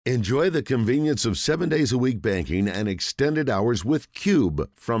Enjoy the convenience of 7 days a week banking and extended hours with Cube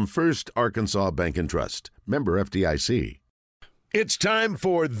from First Arkansas Bank and Trust. Member FDIC. It's time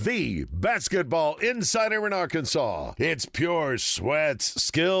for the Basketball Insider in Arkansas. It's pure sweats,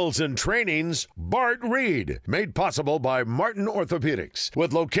 skills, and trainings. Bart Reid, made possible by Martin Orthopedics,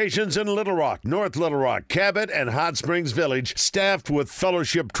 with locations in Little Rock, North Little Rock, Cabot, and Hot Springs Village, staffed with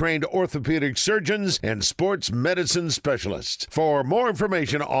fellowship-trained orthopedic surgeons and sports medicine specialists. For more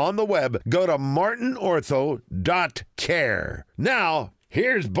information on the web, go to martinortho.care. Now,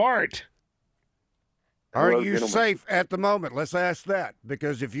 here's Bart. Are you safe at the moment? Let's ask that,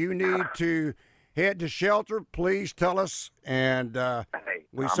 because if you need to head to shelter, please tell us, and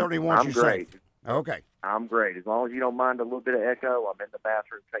we certainly want you great. safe. Okay. I'm great. As long as you don't mind a little bit of echo, I'm in the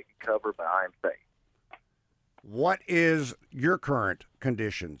bathroom taking cover, but I am safe. What is your current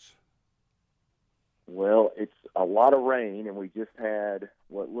conditions? Well, it's a lot of rain, and we just had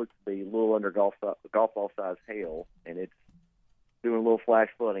what looks to be a little under golf ball size hail, and it's doing a little flash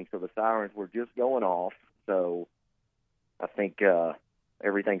flooding, so the sirens were just going off. So I think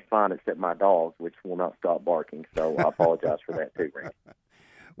everything's fine except my dogs, which will not stop barking. So I apologize for that too, Randy.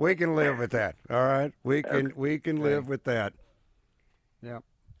 We can live with that. All right, we can live with that. Yeah.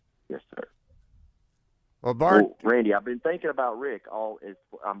 Yes, sir. Well, Bart, Randy, I've been thinking about Rick.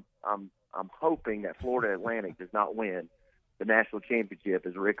 I'm hoping that Florida Atlantic does not win the national championship,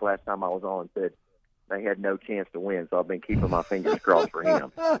 as Rick last time I was on said they had no chance to win, so I've been keeping my fingers crossed for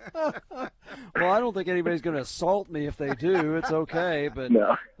him. Well, I don't think anybody's going to assault me if they do. It's okay, but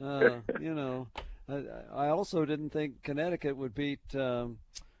no. I also didn't think Connecticut would beat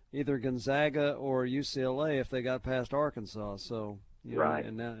either Gonzaga or UCLA if they got past Arkansas. So, right.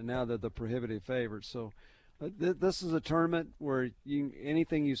 And now they're the prohibitive favorites. So, this is a tournament where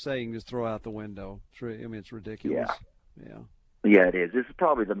anything you say you can just throw out the window. It's ridiculous. Yeah, it is. This is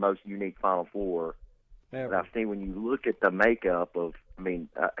probably the most unique Final Four that I've seen. When you look at the makeup of, I can't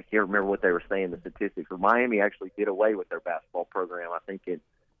remember what they were saying, the statistics, but Miami actually did away with their basketball program, I think in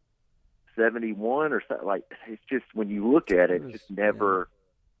 71 or something. Like, it's just, when you look at it, it's just never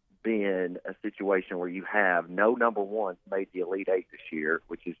been a situation where you have no number ones made the Elite Eight this year,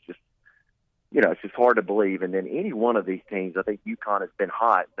 which is just, it's just hard to believe. And then any one of these teams, I think UConn has been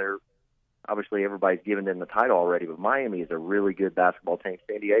hot. They're obviously, everybody's given them the title already, but Miami is a really good basketball team.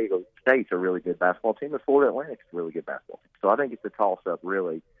 San Diego State's a really good basketball team. And Florida Atlantic's a really good basketball team. So I think it's a toss-up,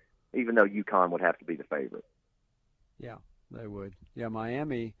 really, even though UConn would have to be the favorite. Yeah, they would. Yeah,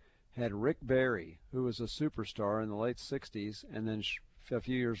 Miami had Rick Barry, who was a superstar in the late 60s, and then a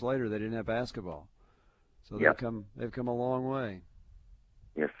few years later they didn't have basketball. So they've come a long way.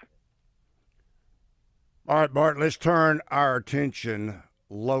 Yes. All right, Bart, let's turn our attention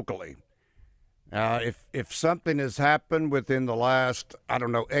locally. If something has happened within the last,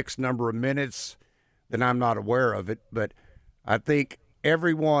 X number of minutes, then I'm not aware of it. But I think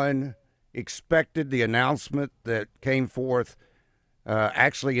everyone expected the announcement that came forth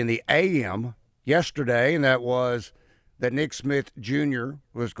actually in the AM yesterday, and that was that Nick Smith Jr.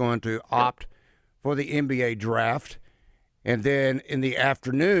 was going to opt for the NBA draft. And then in the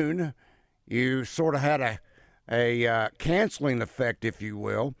afternoon, you sort of had a canceling effect, if you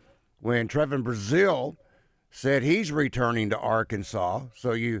will, when Trevin Brazile said he's returning to Arkansas.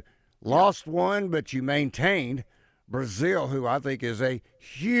 So you lost one, but you maintained Brazile, who I think is a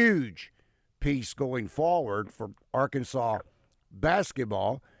huge piece going forward for Arkansas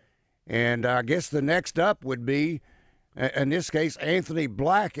basketball. And I guess the next up would be, in this case, Anthony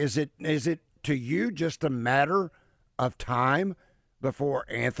Black. Is it to you just a matter of time before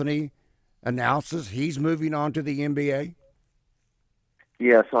Anthony announces he's moving on to the NBA?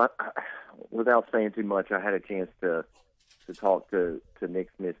 Yeah, so without saying too much, I had a chance to talk to Nick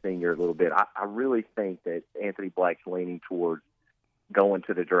Smith Sr. a little bit. I really think that Anthony Black's leaning towards going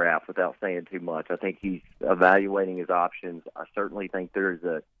to the draft without saying too much. I think he's evaluating his options. I certainly think there's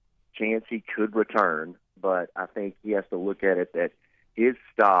a chance he could return, but I think he has to look at it that his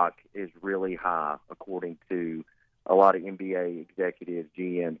stock is really high, according to a lot of NBA executives,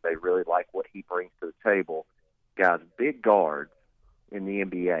 GMs. They really like what he brings to the table. Guys, big guards in the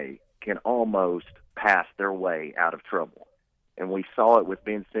NBA can almost pass their way out of trouble. And we saw it with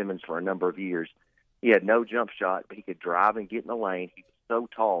Ben Simmons for a number of years. He had no jump shot, but he could drive and get in the lane. He was so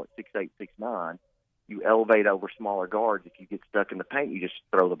tall at 6'8", 6'9", you elevate over smaller guards. If you get stuck in the paint, you just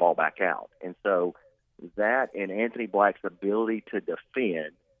throw the ball back out. And so that and Anthony Black's ability to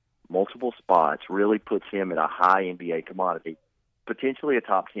defend multiple spots really puts him at a high NBA commodity, potentially a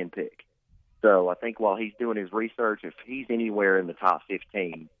top 10 pick. So I think while he's doing his research, if he's anywhere in the top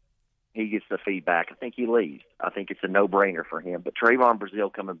 15, he gets the feedback, I think he leaves. I think it's a no-brainer for him. But Trayvon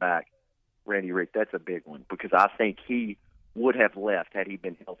Brazile coming back, Randy Rick, that's a big one because I think he would have left had he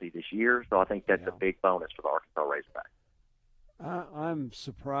been healthy this year. So I think that's a big bonus for the Arkansas Razorbacks. I'm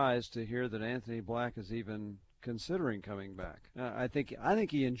surprised to hear that Anthony Black is even considering coming back. I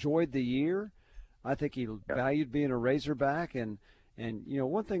think he enjoyed the year. I think he valued being a Razorback, and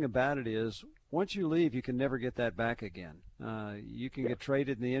one thing about it is once you leave, you can never get that back again. You can get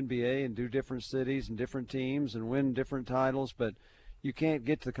traded in the NBA and do different cities and different teams and win different titles, but you can't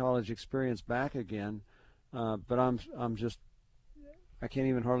get the college experience back again. But I can't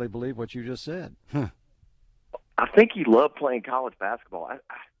even hardly believe what you just said. I think he loved playing college basketball.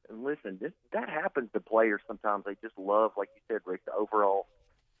 Listen, that happens to players sometimes. They just love, like you said, Rick, the overall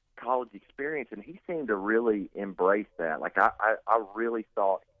college experience, and he seemed to really embrace that. Like I really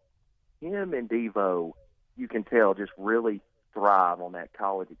thought him and Devo, you can tell, just really thrive on that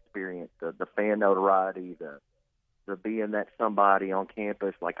college experience, the fan notoriety, the being that somebody on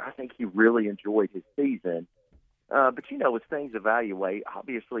campus. Like I think he really enjoyed his season. But as things evaluate,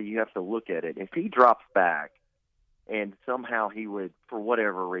 obviously you have to look at it. If he drops back and somehow he would, for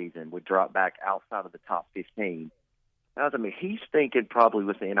whatever reason, would drop back outside of the top 15, I mean, he's thinking probably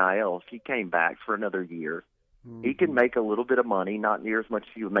with the NIL, if he came back for another year, he can make a little bit of money, not near as much as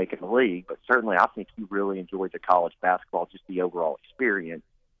he would make in the league, but certainly I think he really enjoyed the college basketball, just the overall experience.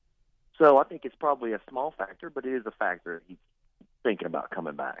 So I think it's probably a small factor, but it is a factor he's thinking about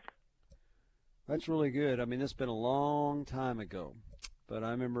coming back. That's really good. I mean, it's been a long time ago, but I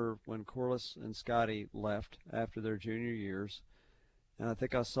remember when Corliss and Scotty left after their junior years, and I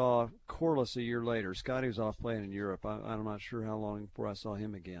think I saw Corliss a year later. Scotty was off playing in Europe. I'm not sure how long before I saw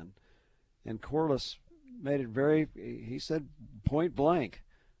him again. And Corliss made it he said point blank,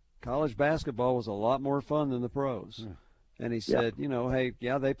 college basketball was a lot more fun than the pros. And he said, hey,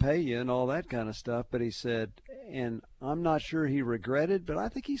 they pay you and all that kind of stuff. But he said, and I'm not sure he regretted, but I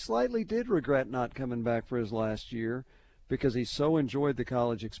think he slightly did regret not coming back for his last year because he so enjoyed the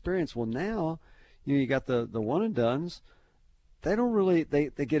college experience. Well, now, you got the one and dones. They don't really, they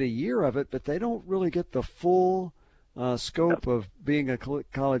get a year of it, but they don't really get the full scope of being a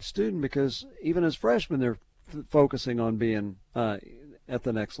college student because even as freshmen, they're focusing on being at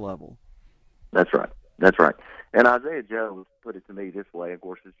the next level. That's right. That's right. And Isaiah Jones put it to me this way. Of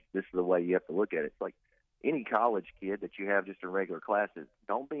course, this is the way you have to look at it. It's like any college kid that you have just in regular classes,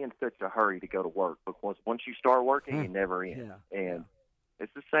 don't be in such a hurry to go to work because once you start working, you never end. And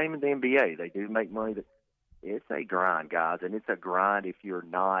it's the same in the NBA. They do make money. It's a grind, guys, and it's a grind if you're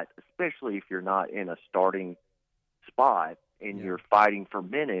not, especially if you're not in a starting spot and you're fighting for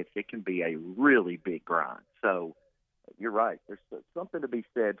minutes, it can be a really big grind. So you're right. There's something to be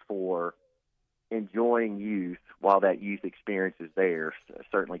said for enjoying youth while that youth experience is there.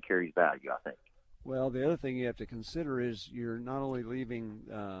 Certainly carries value, I think. Well, the other thing you have to consider is you're not only leaving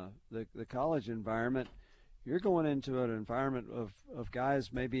the college environment, you're going into an environment of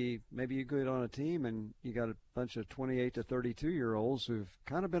guys, maybe you get on a team and you got a bunch of 28 to 32-year-olds who've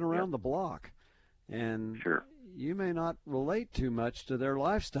kind of been around the block. And you may not relate too much to their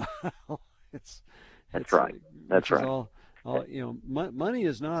lifestyle. That's right. That's right. All, money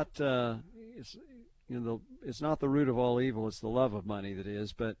is not it's not the root of all evil. It's the love of money that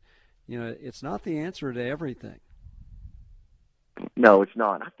is, but it's not the answer to everything. No, it's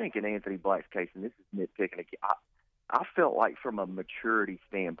not. I think in Anthony Black's case, and this is nitpicking, I felt like from a maturity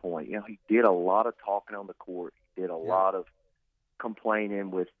standpoint, he did a lot of talking on the court. He did a lot of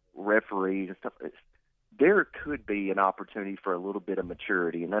complaining with referees and stuff. There could be an opportunity for a little bit of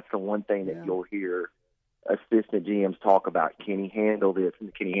maturity, and that's the one thing that you'll hear assistant GMs talk about. Can he handle this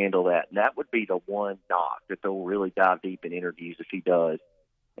and can he handle that? And that would be the one knock that they'll really dive deep in interviews if he does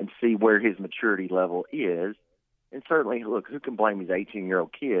and see where his maturity level is. And certainly, look, who can blame his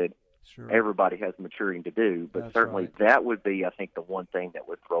 18-year-old kid? Sure. Everybody has maturing to do, but certainly that would be, I think, the one thing that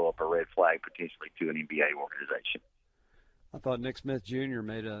would throw up a red flag potentially to an NBA organization. I thought Nick Smith Jr.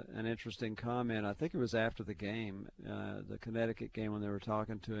 made an interesting comment. I think it was after the game, the Connecticut game, when they were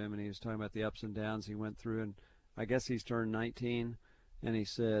talking to him, and he was talking about the ups and downs he went through. And I guess he's turned 19, and he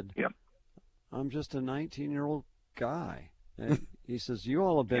said, I'm just a 19-year-old guy. And he says, you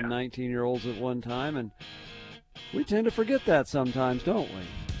all have been 19-year-olds at one time, and we tend to forget that sometimes, don't we?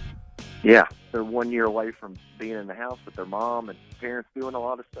 Yeah, they're 1 year away from being in the house with their mom and parents doing a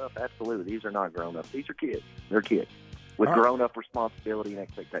lot of stuff. Absolutely. These are not grown-ups. These are kids. They're kids with grown-up responsibility and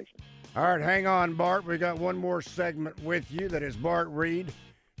expectations. All right, hang on, Bart. We got one more segment with you. That is Bart Reid.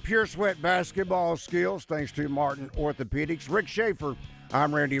 Pure sweat basketball skills, thanks to Martin Orthopedics. Rick Schaefer.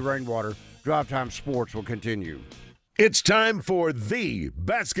 I'm Randy Rainwater. Drive Time Sports will continue. It's time for the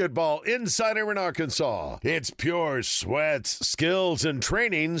basketball insider in Arkansas. It's pure sweats, skills, and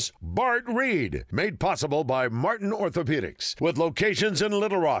trainings. Bart Reid, made possible by Martin Orthopedics, with locations in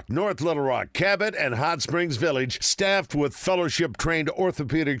Little Rock, North Little Rock, Cabot, and Hot Springs Village, staffed with fellowship-trained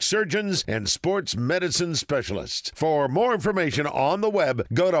orthopedic surgeons and sports medicine specialists. For more information on the web,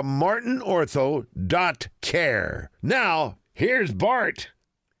 go to martinortho.care. Now, here's Bart.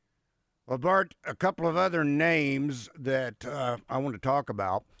 Well, Bart, a couple of other names that I want to talk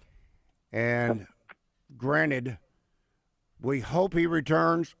about. And granted, we hope he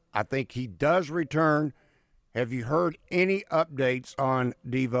returns. I think he does return. Have you heard any updates on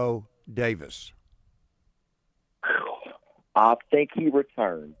Devo Davis? I think he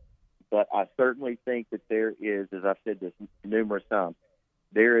returned, but I certainly think that there is, as I've said this numerous times,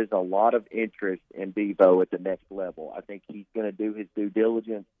 there is a lot of interest in Devo at the next level. I think he's going to do his due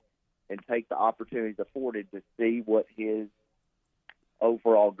diligence and take the opportunities afforded to see what his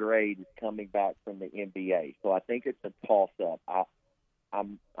overall grade is coming back from the NBA. So I think it's a toss-up.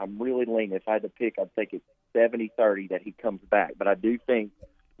 I'm really leaning. If I had to pick, I'd think it's 70-30 that he comes back. But I do think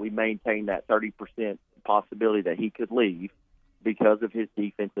we maintain that 30% possibility that he could leave because of his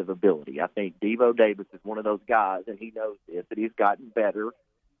defensive ability. I think Devo Davis is one of those guys, and he knows this, that he's gotten better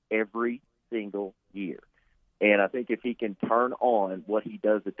every single year. And I think if he can turn on what he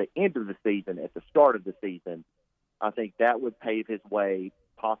does at the end of the season, at the start of the season, I think that would pave his way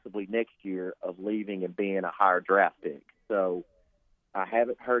possibly next year of leaving and being a higher draft pick. So I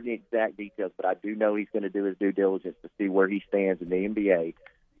haven't heard any exact details, but I do know he's going to do his due diligence to see where he stands in the NBA.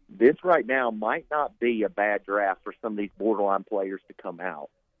 This right now might not be a bad draft for some of these borderline players to come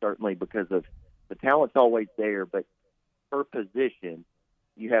out, certainly because of the talent's always there, but per position,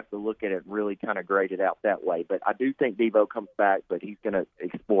 you have to look at it and really kind of grade it out that way. But I do think Devo comes back, but he's going to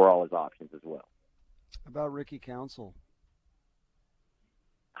explore all his options as well. How about Ricky Council?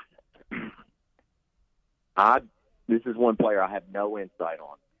 This is one player I have no insight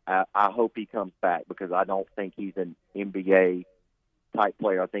on. I hope he comes back because I don't think he's an NBA-type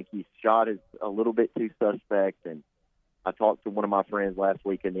player. I think his shot is a little bit too suspect, and I talked to one of my friends last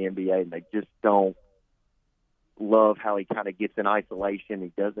week in the NBA, and they just don't love how he kind of gets in isolation.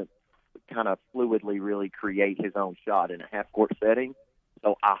 He doesn't kind of fluidly really create his own shot in a half-court setting.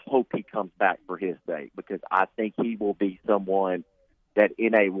 So I hope he comes back for his sake because I think he will be someone that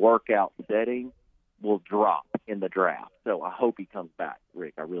in a workout setting will drop in the draft. So I hope he comes back,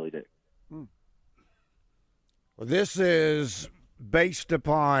 Rick. I really do. Well, this is based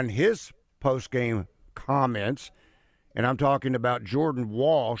upon his post-game comments, and I'm talking about Jordan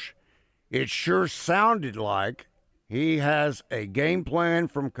Walsh. It sure sounded like he has a game plan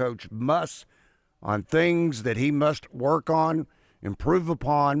from Coach Muss on things that he must work on, improve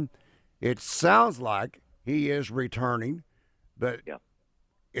upon. It sounds like he is returning, but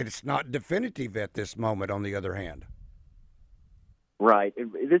it's not definitive at this moment, on the other hand. Right.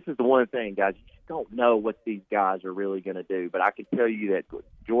 This is the one thing, guys. You just don't know what these guys are really going to do. But I can tell you that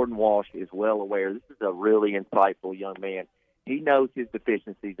Jordan Walsh is well aware. This is a really insightful young man. He knows his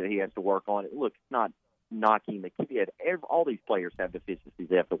deficiencies that he has to work on. Look, it's not knocking the kid. All these players have deficiencies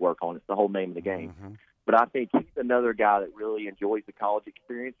they have to work on. It's the whole name of the game. Mm-hmm. But I think he's another guy that really enjoys the college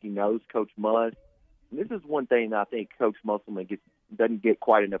experience. He knows Coach Muss. And this is one thing that I think Coach Musselman doesn't get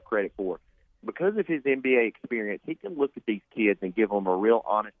quite enough credit for. Because of his NBA experience, he can look at these kids and give them a real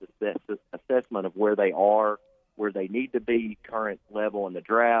honest assessment of where they are, where they need to be, current level in the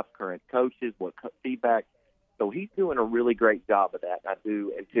draft, current coaches, what feedback. So he's doing a really great job of that. I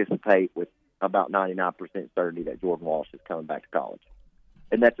do anticipate with about 99% certainty that Jordan Walsh is coming back to college.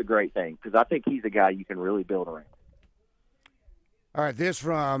 And that's a great thing because I think he's a guy you can really build around. All right, this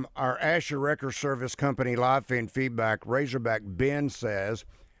from our Asher Record Service Company live fan feedback. Razorback Ben says,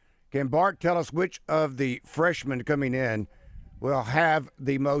 can Bart tell us which of the freshmen coming in will have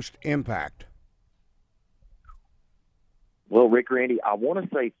the most impact? Well, Rick, Randy, I want to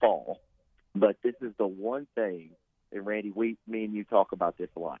say fall, but this is the one thing, and Randy, me and you talk about this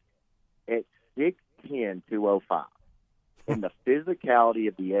a lot. At 6'10", 205, and the physicality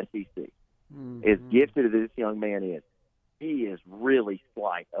of the SEC, as gifted as this young man is, he is really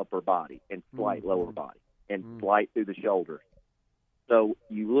slight upper body and slight lower body and slight through the shoulders. So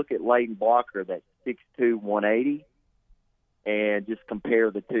you look at Layden Blocker, that's 6'2", 180, and just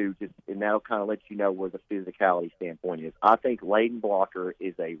compare the two, and that'll kind of let you know where the physicality standpoint is. I think Layden Blocker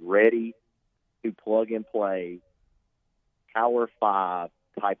is a ready-to-plug-and-play Power 5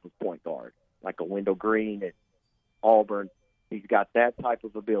 type of point guard, like a Wendell Green at Auburn. He's got that type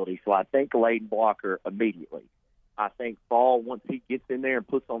of ability. So I think Layden Blocker immediately. I think Fall, once he gets in there and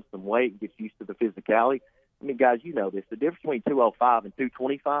puts on some weight and gets used to the physicality, I mean, guys, you know this. The difference between 205 and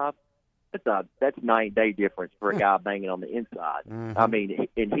 225, that's 9-day difference for a guy banging on the inside. Mm-hmm. I mean,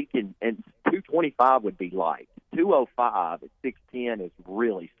 and 225 would be light. 205 at 6'10" is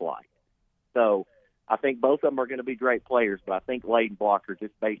really slight. So I think both of them are going to be great players, but I think Layden Blocker,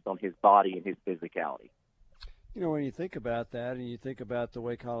 just based on his body and his physicality. You know, when you think about that and you think about the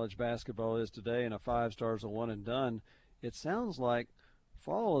way college basketball is today and a 5-star is a one and done, it sounds like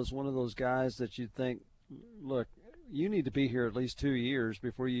Fall is one of those guys that you think, look, you need to be here at least 2 years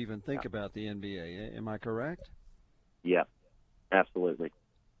before you even think about the NBA. Am I correct? Yeah, absolutely.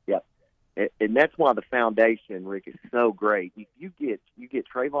 Yep. And that's why the foundation, Rick, is so great. You get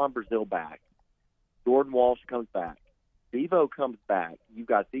Trayvon Brazile back. Jordan Walsh comes back. Devo comes back. You've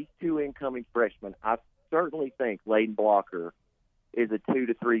got these 2 incoming freshmen. I certainly think Layden Blocker is a 2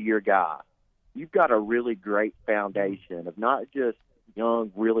 to 3 year guy. You've got a really great foundation of not just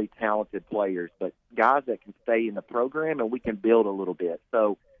young, really talented players, but guys that can stay in the program and we can build a little bit.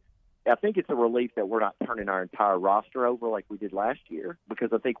 So I think it's a relief that we're not turning our entire roster over like we did last year, because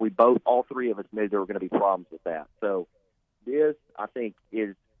I think all 3 of us knew there were going to be problems with that. So this, I think,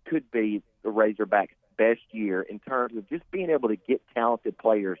 could be the Razorbacks' best year in terms of just being able to get talented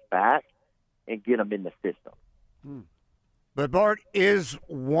players back and get them in the system. But, Bart, is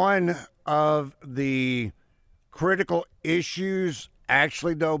one of the critical issues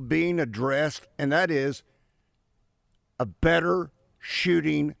actually, though, being addressed, and that is a better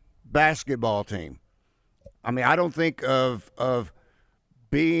shooting basketball team? I mean, I don't think of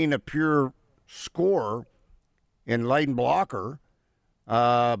being a pure scorer in Layden Blocker.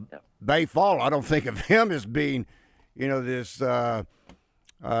 Bay Fall, I don't think of him as being, this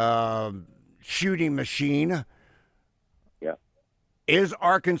shooting machine. Yeah. Is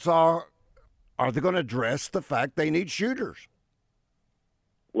Arkansas, are they going to address the fact they need shooters?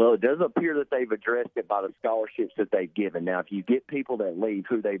 Well, it does appear that they've addressed it by the scholarships that they've given. Now, if you get people that leave,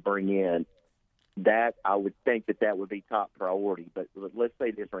 who they bring in, that I would think that would be top priority. But let's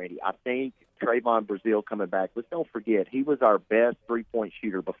say this, Randy. I think Trayvon Brazile coming back, let's don't forget, he was our best three-point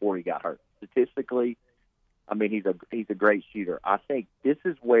shooter before he got hurt. Statistically, I mean, he's a great shooter. I think this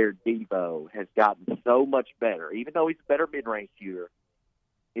is where Devo has gotten so much better. Even though he's a better mid-range shooter,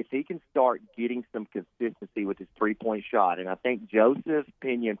 if he can start getting some consistency with his three-point shot, and I think Joseph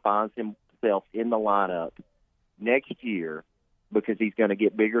Pinion finds himself in the lineup next year because he's going to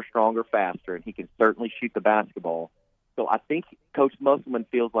get bigger, stronger, faster, and he can certainly shoot the basketball. So I think Coach Musselman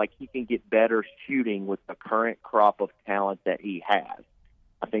feels like he can get better shooting with the current crop of talent that he has.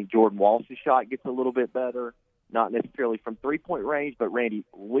 I think Jordan Walsh's shot gets a little bit better, not necessarily from three-point range, but, Randy,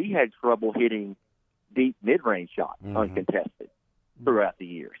 we had trouble hitting deep mid-range shots uncontested throughout the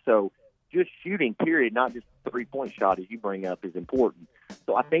year. So just shooting, period, not just three-point shot, as you bring up, is important.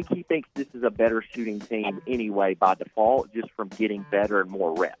 So I think he thinks this is a better shooting team anyway by default, just from getting better and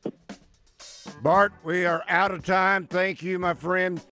more reps. Bart, we are out of time. Thank you, my friend.